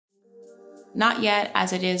Not Yet,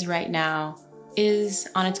 as it is right now, is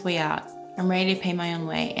on its way out. I'm ready to pay my own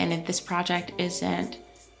way. And if this project isn't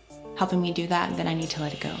helping me do that, then I need to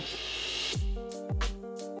let it go.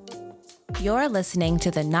 You're listening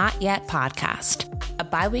to the Not Yet podcast, a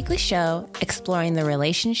bi-weekly show exploring the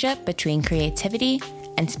relationship between creativity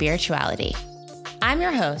and spirituality. I'm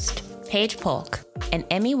your host, Paige Polk, an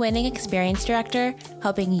Emmy-winning experience director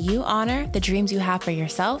helping you honor the dreams you have for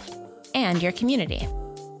yourself and your community.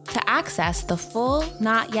 To access the full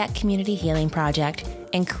Not Yet Community Healing Project,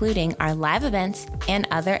 including our live events and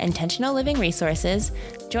other intentional living resources,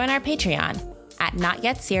 join our Patreon at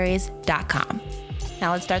notyetseries.com.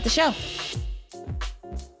 Now let's start the show.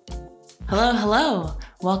 Hello.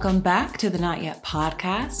 Welcome back to the Not Yet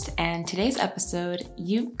podcast. And today's episode,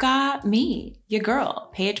 you've got me, your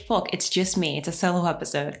girl, Paige Polk. It's just me. It's a solo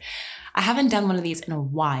episode. I haven't done one of these in a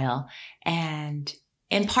while. And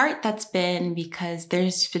in part, that's been because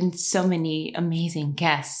there's been so many amazing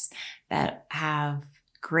guests that have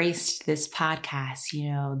graced this podcast.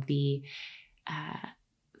 You know,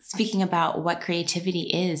 speaking about what creativity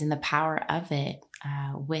is and the power of it.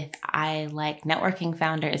 With I Like Networking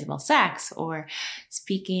founder Isabel Sachs, or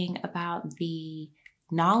speaking about the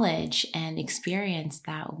knowledge and experience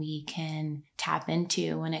that we can tap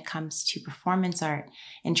into when it comes to performance art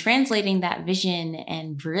and translating that vision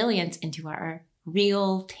and brilliance into our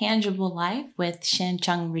real, tangible life with Shin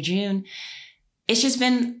Chung Rajun. It's just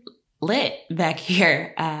been lit back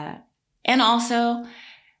here. And also,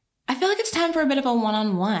 I feel like it's time for a bit of a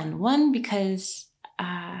one-on-one. One, because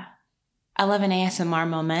I love an ASMR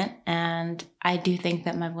moment, and I do think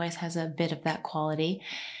that my voice has a bit of that quality.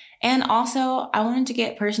 And also, I wanted to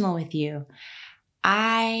get personal with you.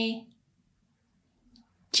 I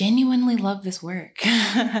genuinely love this work.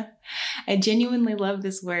 I genuinely love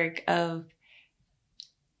this work of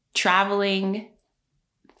traveling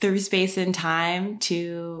through space and time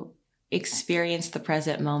to experience the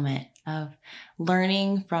present moment, of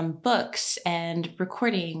learning from books and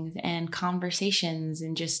recordings and conversations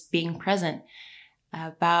and just being present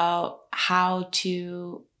about how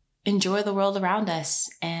to enjoy the world around us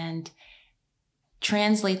and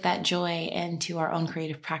translate that joy into our own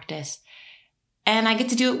creative practice. And I get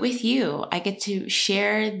to do it with you. I get to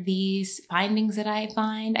share these findings that I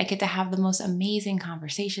find. I get to have the most amazing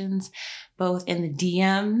conversations, both in the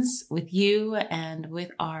DMs with you and with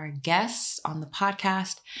our guests on the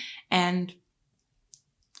podcast. And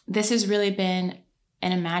this has really been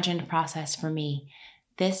an imagined process for me.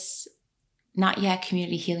 This Not Yet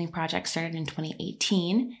Community Healing Project started in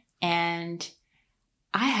 2018, and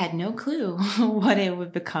I had no clue what it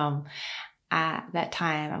would become at that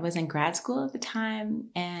time. I was in grad school at the time,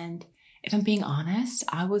 and if I'm being honest,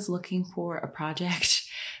 I was looking for a project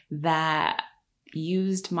that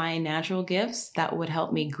used my natural gifts that would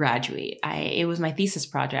help me graduate. It was my thesis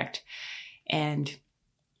project, and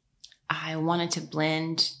I wanted to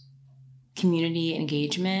blend community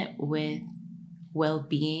engagement with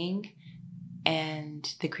well-being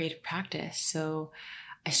and the creative practice. So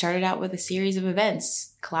I started out with a series of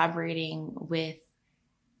events collaborating with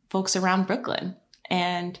folks around Brooklyn.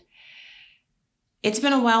 And it's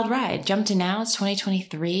been a wild ride. Jump to now, it's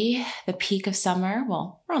 2023, the peak of summer.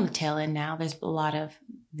 Well, we're on the tail end now. There's a lot of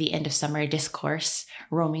the end of summer discourse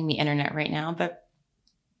roaming the internet right now, but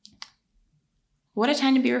what a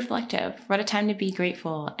time to be reflective. What a time to be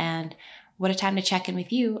grateful. And what a time to check in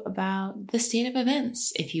with you about the state of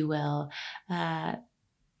events, if you will. I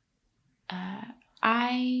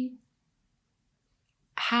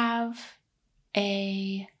have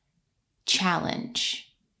a challenge.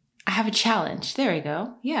 There we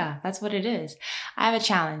go. Yeah, that's what it is. I have a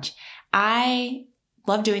challenge. I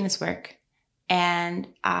love doing this work, and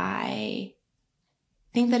I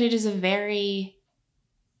think that it is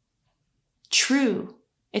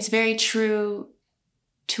it's very true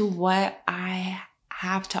to what I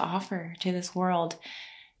have to offer to this world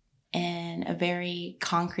in a very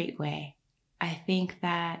concrete way. I think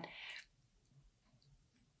that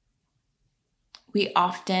we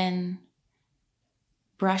often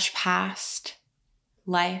brush past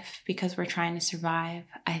life because we're trying to survive.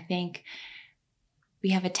 I think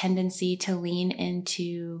we have a tendency to lean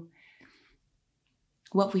into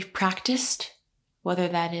what we've practiced, whether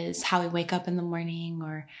that is how we wake up in the morning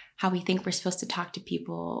or how we think we're supposed to talk to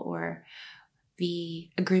people or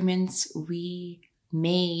the agreements we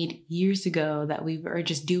made years ago that we were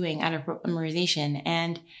just doing out of memorization.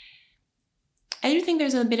 And I do think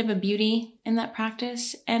there's a bit of a beauty in that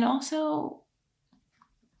practice. And also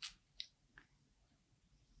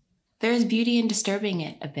there's beauty in disturbing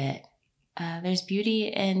it a bit. There's beauty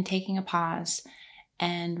in taking a pause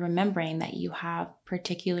and remembering that you have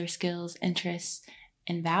particular skills, interests,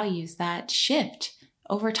 and values that shift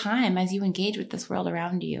over time as you engage with this world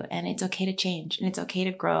around you. And it's okay to change, and it's okay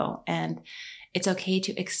to grow, and it's okay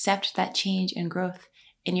to accept that change and growth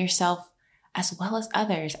in yourself as well as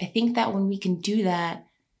others. I think that when we can do that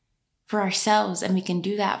for ourselves and we can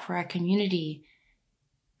do that for our community,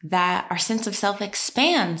 that our sense of self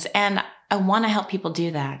expands. And I want to help people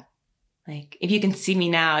do that. Like, if you can see me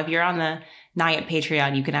now, if you're on the Not Yet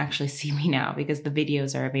Patreon, you can actually see me now because the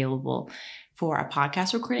videos are available for our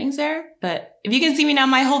podcast recordings there. But if you can see me now,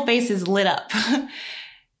 my whole face is lit up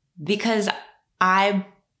because I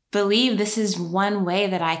believe this is one way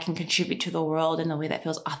that I can contribute to the world in a way that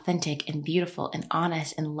feels authentic and beautiful and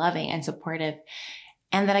honest and loving and supportive.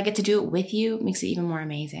 And that I get to do it with you makes it even more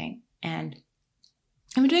amazing. And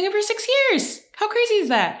I've been doing it for 6 years. How crazy is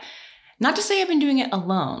that? Not to say I've been doing it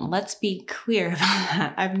alone. Let's be clear about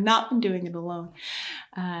that. I've not been doing it alone.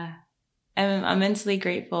 I'm immensely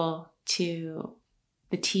grateful to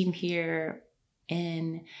the team here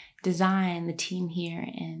in design, the team here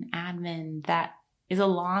in admin that is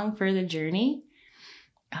along for the journey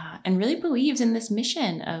and really believes in this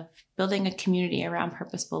mission of building a community around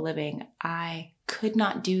purposeful living. I could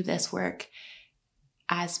not do this work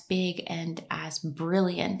as big and as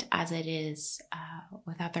brilliant as it is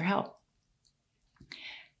without their help.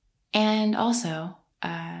 And also,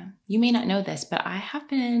 you may not know this, but I have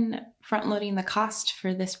been front-loading the cost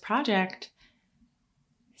for this project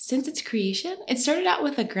since its creation. It started out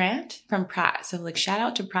with a grant from Pratt. So shout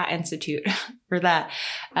out to Pratt Institute for that,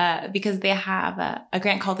 because they have a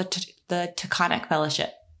grant called the Taconic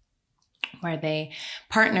Fellowship, where they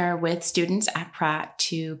partner with students at Pratt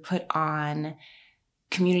to put on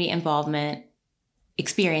community involvement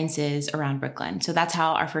experiences around Brooklyn. So that's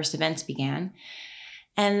how our first events began.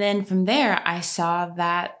 And then from there, I saw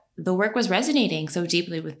that the work was resonating so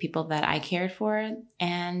deeply with people that I cared for,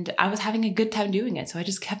 and I was having a good time doing it. So I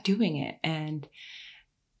just kept doing it and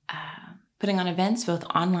putting on events both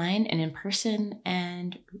online and in person,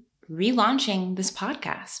 and relaunching this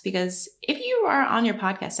podcast. Because if you are on your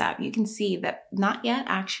podcast app, you can see that Not Yet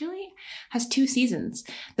actually has 2 seasons.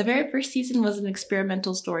 The very first season was an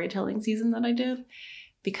experimental storytelling season that I did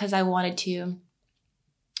because I wanted to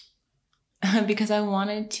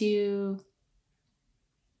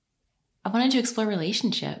explore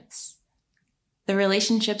relationships, the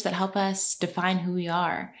relationships that help us define who we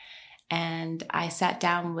are. And I sat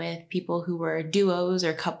down with people who were duos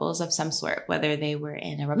or couples of some sort, whether they were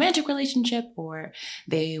in a romantic relationship or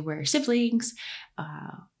they were siblings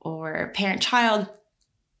or parent-child,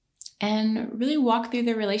 and really walk through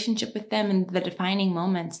their relationship with them and the defining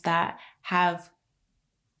moments that have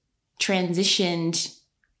transitioned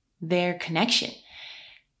their connection.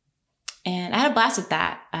 And I had a blast with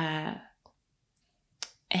that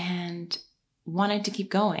and wanted to keep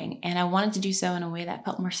going. And I wanted to do so in a way that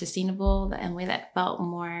felt more sustainable, in a way that felt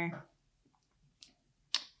more,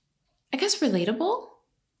 I guess, relatable.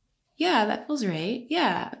 Yeah, that feels right.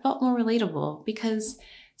 Yeah, it felt more relatable because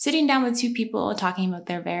sitting down with 2 people and talking about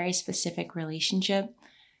their very specific relationship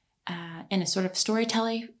in a sort of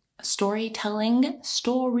storytelling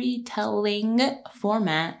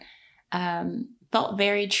format felt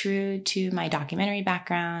very true to my documentary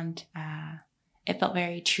background. It felt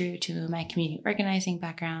very true to my community organizing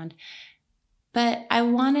background. But I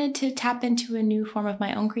wanted to tap into a new form of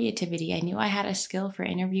my own creativity. I knew I had a skill for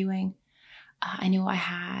interviewing. I knew I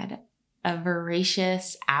had a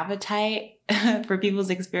voracious appetite for people's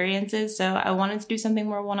experiences. So I wanted to do something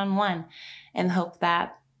more one-on-one and hope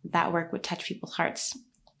that that work would touch people's hearts.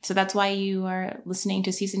 So that's why you are listening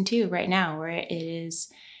to season 2 right now, where it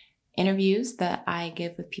is interviews that I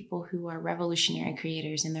give with people who are revolutionary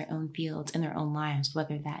creators in their own fields, in their own lives,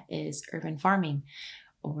 whether that is urban farming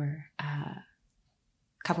or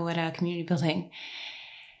capoeira community building.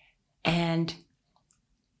 And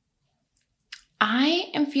I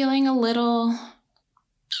am feeling a little,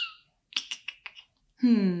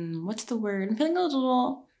 what's the word? I'm feeling a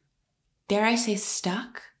little, dare I say,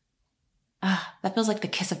 stuck? That feels like the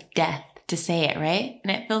kiss of death to say it, right?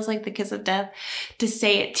 And it feels like the kiss of death to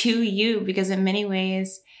say it to you, because in many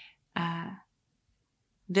ways,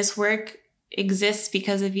 this work exists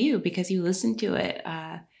because of you, because you listen to it,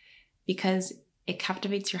 because it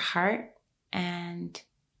captivates your heart. And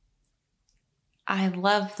I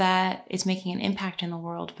love that it's making an impact in the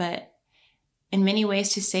world. But in many ways,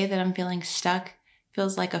 to say that I'm feeling stuck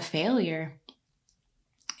feels like a failure.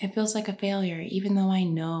 It feels like a failure, even though I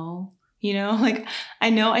know, I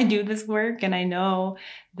know I do this work, and I know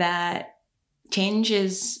that change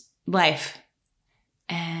is life.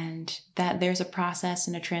 And and that there's a process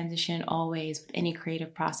and a transition always with any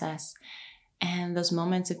creative process. And those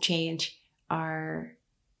moments of change are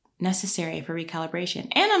necessary for recalibration.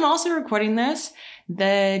 And I'm also recording this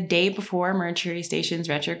the day before Mercury stations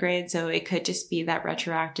retrograde, so it could just be that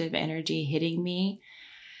retroactive energy hitting me.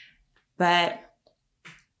 But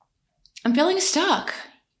I'm feeling stuck,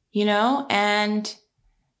 and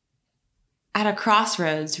at a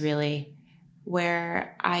crossroads, really,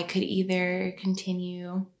 where I could either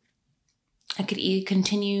continue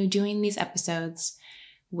doing these episodes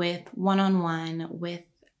with one-on-one with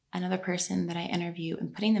another person that I interview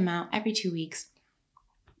and putting them out every 2 weeks.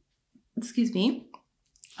 Excuse me.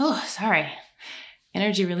 Oh, sorry.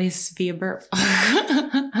 Energy release via burp.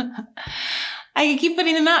 I can keep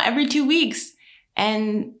putting them out every 2 weeks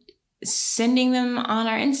and sending them on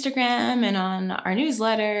our Instagram and on our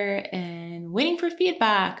newsletter and waiting for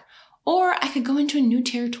feedback. Or I could go into a new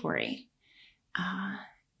territory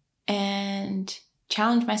and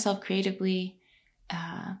challenge myself creatively,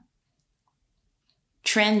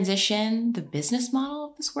 transition the business model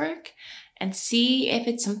of this work and see if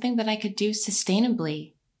it's something that I could do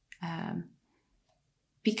sustainably.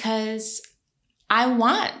 Because I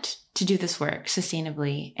want to do this work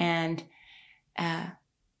sustainably. And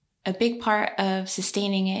a big part of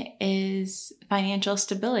sustaining it is financial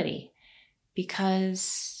stability,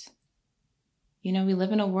 because, we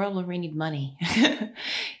live in a world where we need money.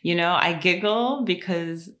 I giggle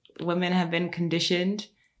because women have been conditioned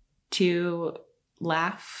to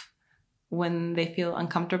laugh when they feel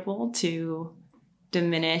uncomfortable, to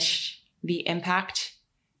diminish the impact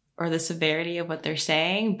or the severity of what they're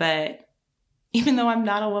saying. But even though I'm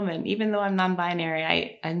not a woman, even though I'm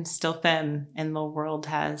non-binary, I'm still femme, and the world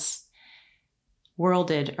has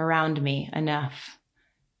worlded around me enough.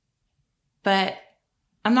 But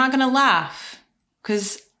I'm not going to laugh,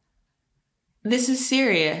 because this is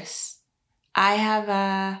serious. I have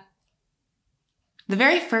the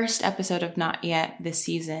very first episode of Not Yet this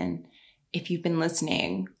season, if you've been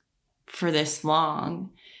listening for this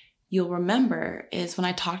long, you'll remember is when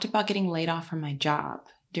I talked about getting laid off from my job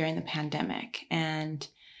during the pandemic and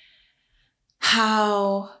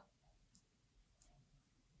how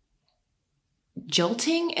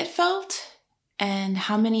jolting it felt and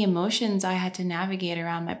how many emotions I had to navigate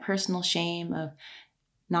around my personal shame of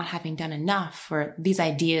not having done enough, or these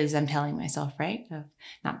ideas I'm telling myself, right? Of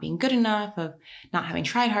not being good enough, of not having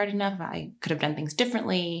tried hard enough. I could have done things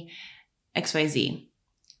differently, XYZ.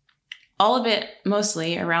 All of it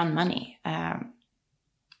mostly around money.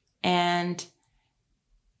 And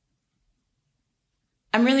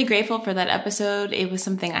I'm really grateful for that episode. It was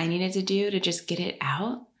something I needed to do to just get it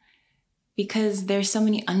out, because there's so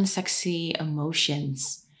many unsexy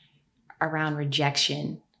emotions around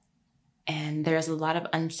rejection. And there's a lot of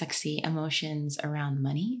unsexy emotions around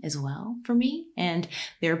money as well for me. And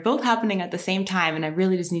they're both happening at the same time. And I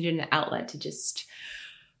really just needed an outlet to just,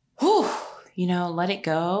 let it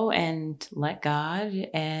go and let God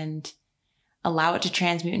and allow it to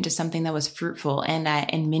transmute into something that was fruitful. And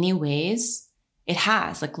in many ways, it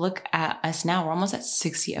has. Like, look at us now. We're almost at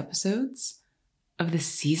 60 episodes of this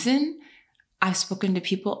season. I've spoken to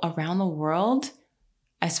people around the world.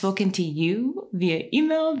 I've spoken to you via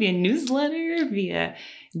email, via newsletter, via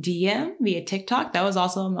DM, via TikTok. That was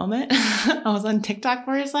also a moment. I was on TikTok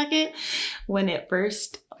for a second when it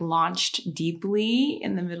first launched deeply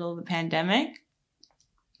in the middle of the pandemic.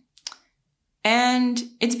 And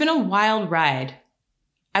it's been a wild ride.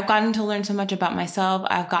 I've gotten to learn so much about myself.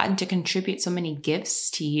 I've gotten to contribute so many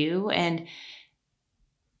gifts to you. And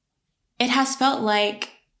it has felt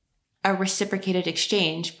like a reciprocated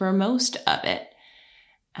exchange for most of it.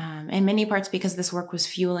 In many parts because this work was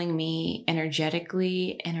fueling me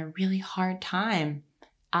energetically in a really hard time.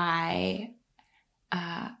 I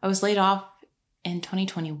was laid off in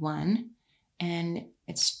 2021, and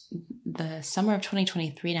it's the summer of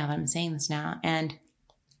 2023 now that I'm saying this now. And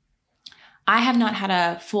I have not had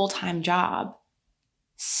a full-time job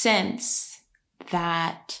since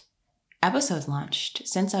that episode launched,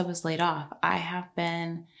 since I was laid off. I have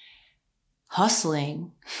been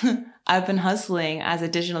hustling. I've been hustling as a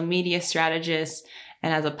digital media strategist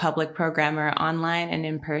and as a public programmer online and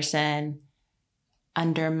in person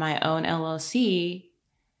under my own LLC.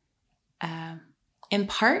 In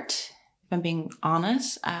part, if I'm being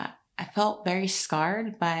honest, I felt very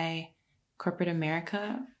scarred by corporate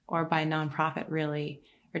America or by nonprofit really,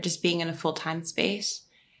 or just being in a full-time space.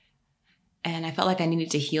 And I felt like I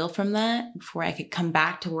needed to heal from that before I could come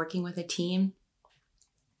back to working with a team.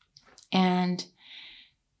 And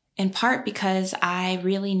in part because I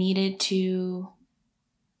really needed to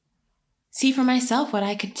see for myself what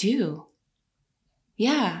I could do.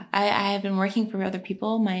 Yeah, I have been working for other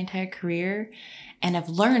people my entire career, and I've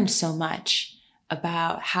learned so much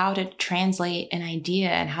about how to translate an idea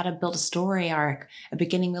and how to build a story arc, a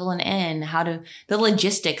beginning, middle, and end, the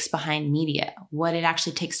logistics behind media, what it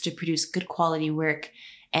actually takes to produce good quality work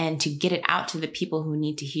and to get it out to the people who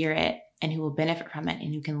need to hear it and who will benefit from it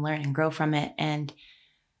and who can learn and grow from it. And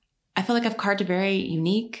I feel like I've carved a very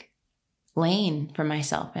unique lane for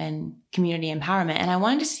myself in community empowerment. And I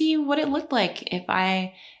wanted to see what it looked like if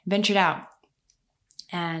I ventured out.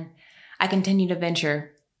 And I continue to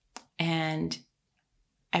venture, and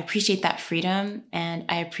I appreciate that freedom. And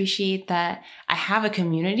I appreciate that I have a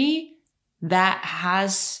community that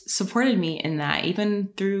has supported me in that,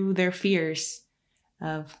 even through their fears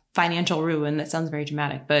of financial ruin. That sounds very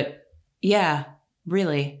dramatic, but yeah,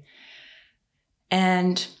 really.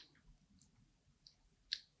 And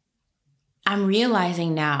I'm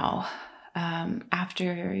realizing now,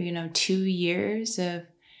 after, 2 years of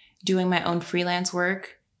doing my own freelance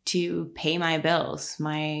work to pay my bills,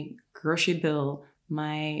 my grocery bill,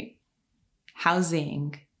 my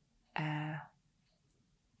housing,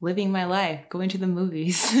 living my life, going to the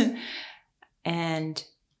movies. And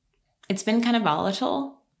it's been kind of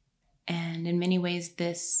volatile. And in many ways,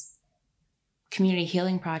 this community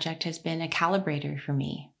healing project has been a calibrator for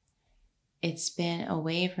me. It's been a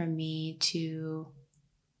way for me to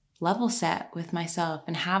level set with myself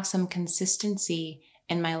and have some consistency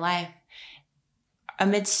in my life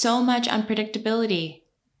amidst so much unpredictability.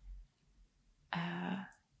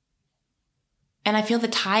 And I feel the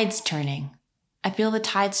tides turning. I feel the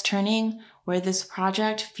tides turning where this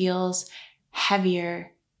project feels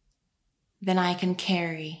heavier than I can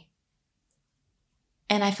carry.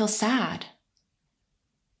 And I feel sad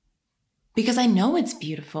because I know it's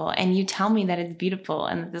beautiful, and you tell me that it's beautiful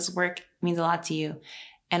and that this work means a lot to you.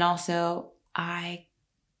 And also, I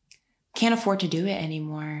can't afford to do it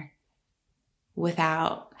anymore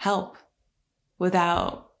without help,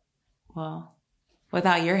 without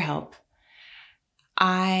your help.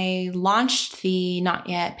 I launched the Not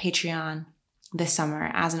Yet Patreon this summer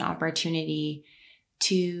as an opportunity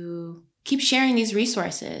to keep sharing these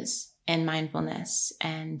resources and mindfulness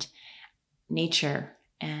and nature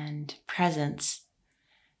and presence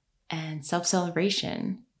and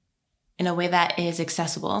self-celebration in a way that is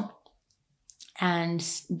accessible and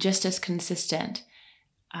just as consistent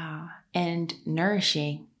and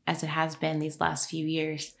nourishing as it has been these last few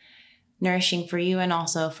years. Nourishing for you and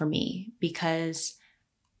also for me, because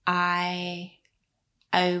I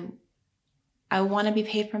want to be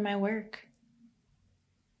paid for my work.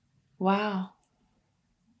 Wow.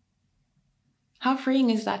 How freeing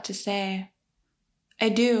is that to say? I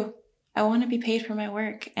do. I want to be paid for my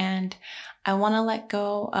work, and I want to let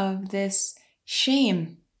go of this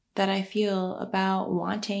shame that I feel about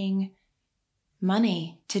wanting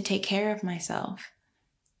money to take care of myself,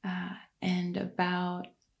 and about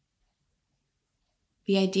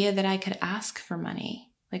the idea that I could ask for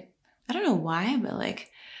money. Like, I don't know why, but like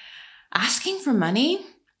asking for money,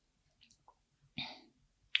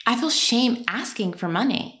 I feel shame asking for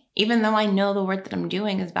money, even though I know the work that I'm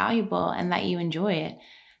doing is valuable and that you enjoy it.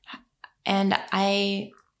 And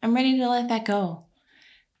I'm ready to let that go.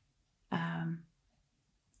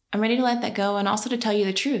 I'm ready to let that go, and also to tell you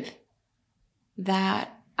the truth that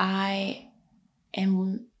I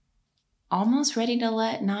am almost ready to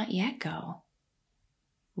let Not Yet go.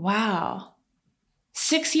 Wow.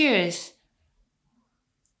 6 years.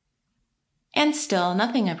 And still,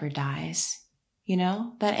 nothing ever dies.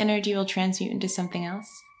 That energy will transmute into something else.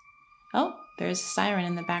 Oh, there's a siren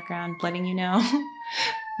in the background letting you know.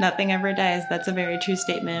 Nothing ever dies. That's a very true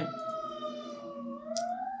statement.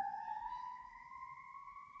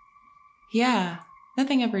 Yeah,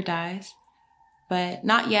 nothing ever dies. But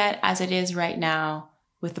not yet as it is right now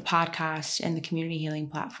with the podcast and the community healing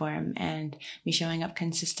platform and me showing up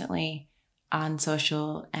consistently on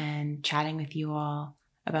social and chatting with you all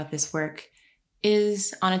about this work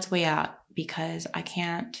is on its way out because I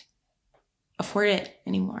can't afford it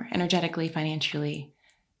anymore, energetically, financially.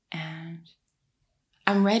 And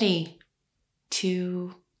I'm ready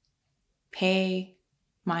to pay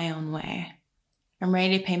my own way. I'm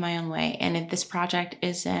ready to pay my own way. And if this project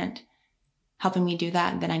isn't helping me do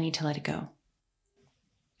that, then I need to let it go.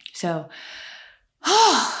 So,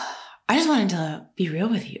 I just wanted to be real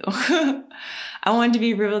with you. I wanted to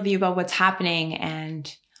be real with you about what's happening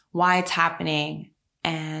and why it's happening,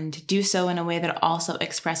 and do so in a way that also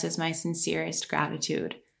expresses my sincerest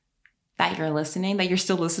gratitude that you're listening, that you're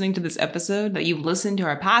still listening to this episode, that you've listened to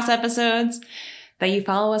our past episodes, that you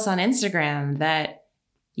follow us on Instagram, that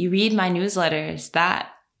you read my newsletters.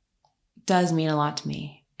 That does mean a lot to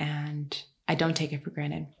me. And I don't take it for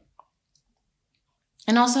granted.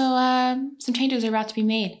 And also, some changes are about to be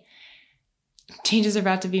made.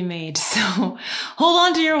 So hold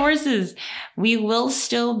on to your horses. We will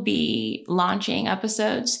still be launching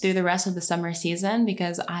episodes through the rest of the summer season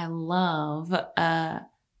because I love a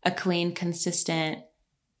clean, consistent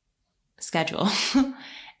schedule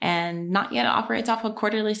and Not Yet operates off a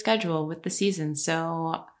quarterly schedule with the season.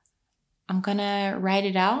 So I'm going to write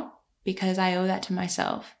it out because I owe that to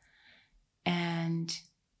myself. And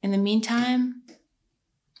in the meantime,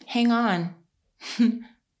 hang on.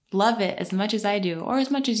 Love it as much as I do, or as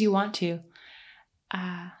much as you want to.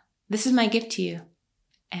 This is my gift to you.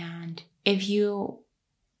 And if you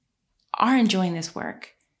are enjoying this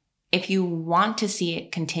work, if you want to see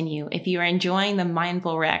it continue, if you are enjoying the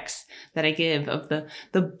mindful recs that I give of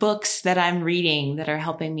the books that I'm reading that are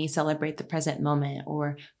helping me celebrate the present moment,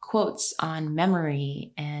 or quotes on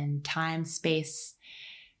memory and time, space,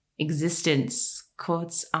 existence,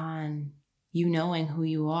 quotes on you knowing who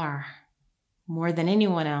you are more than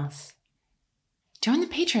anyone else, join the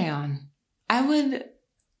Patreon. I would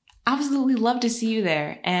absolutely love to see you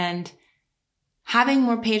there. And having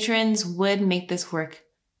more patrons would make this work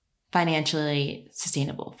financially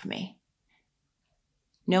sustainable for me.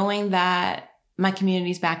 Knowing that my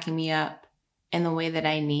community is backing me up in the way that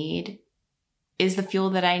I need is the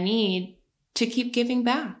fuel that I need to keep giving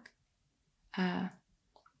back.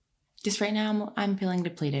 Just right now, I'm feeling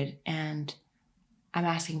depleted and I'm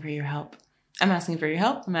asking for your help. I'm asking for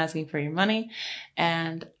your money,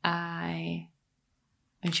 and I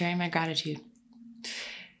am sharing my gratitude.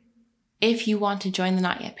 If you want to join the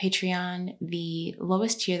Not Yet Patreon, the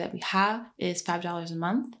lowest tier that we have is $5 a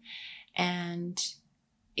month, and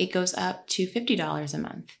it goes up to $50 a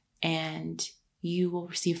month. And you will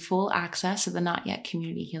receive full access to the Not Yet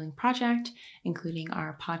Community Healing Project, including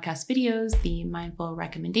our podcast videos, the mindful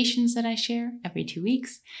recommendations that I share every 2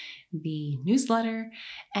 weeks, the newsletter,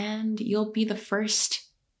 and you'll be the first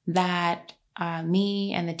that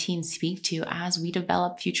me and the team speak to as we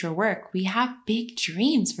develop future work. We have big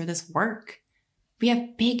dreams for this work. We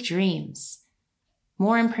have big dreams.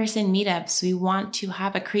 More in-person meetups. We want to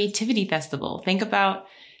have a creativity festival. Think about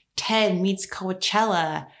TED meets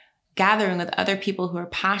Coachella, gathering with other people who are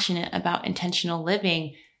passionate about intentional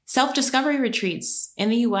living, self-discovery retreats in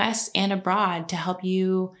the US and abroad to help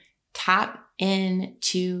you tap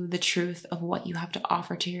into the truth of what you have to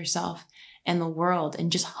offer to yourself and the world,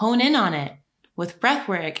 and just hone in on it with breath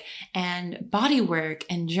work and body work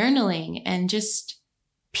and journaling and just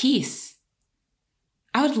peace.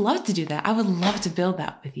 I would love to do that. I would love to build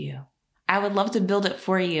that with you. I would love to build it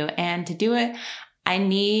for you. And to do it, I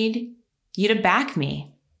need you to back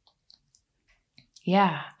me.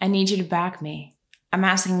 Yeah, I need you to back me. I'm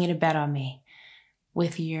asking you to bet on me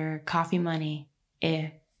with your coffee money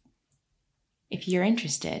if you're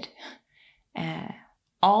interested.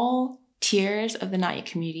 All tiers of the Not Yet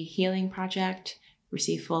Community Healing Project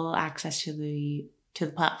receive full access to the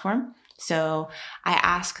platform. So I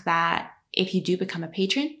ask that if you do become a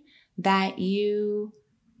patron, that you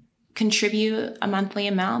contribute a monthly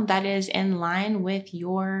amount that is in line with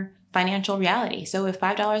your financial reality. So if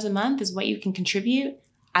 $5 a month is what you can contribute,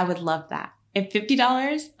 I would love that. If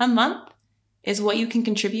 $50 a month is what you can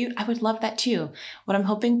contribute, I would love that too. What I'm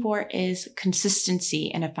hoping for is consistency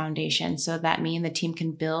and a foundation so that me and the team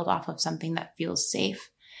can build off of something that feels safe,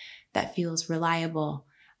 that feels reliable.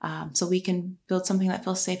 So we can build something that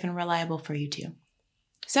feels safe and reliable for you too.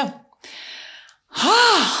 So,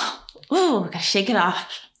 gotta shake it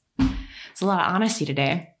off. It's a lot of honesty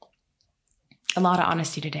today.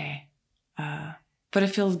 But it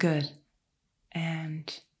feels good.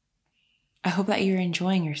 And I hope that you're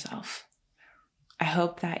enjoying yourself. I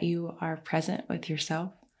hope that you are present with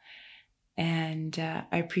yourself. And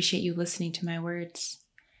I appreciate you listening to my words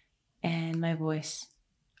and my voice.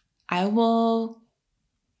 I will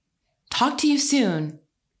talk to you soon.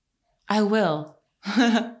 I will.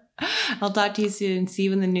 I'll talk to you soon. See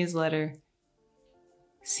you in the newsletter.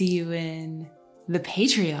 See you in the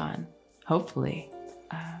Patreon. Hopefully.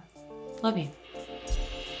 Love you.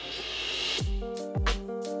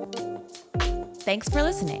 Thanks for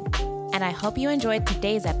listening, and I hope you enjoyed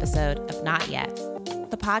today's episode of Not Yet.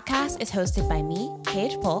 The podcast is hosted by me,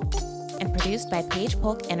 Paige Polk, and produced by Paige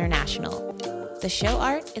Polk International. The show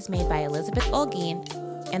art is made by Elizabeth Olguin,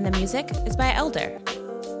 and the music is by Elder.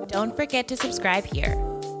 Don't forget to subscribe here.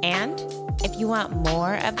 And if you want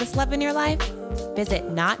more of this love in your life, visit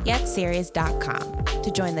NotYetSeries.com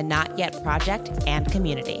to join the Not Yet Project and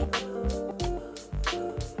community.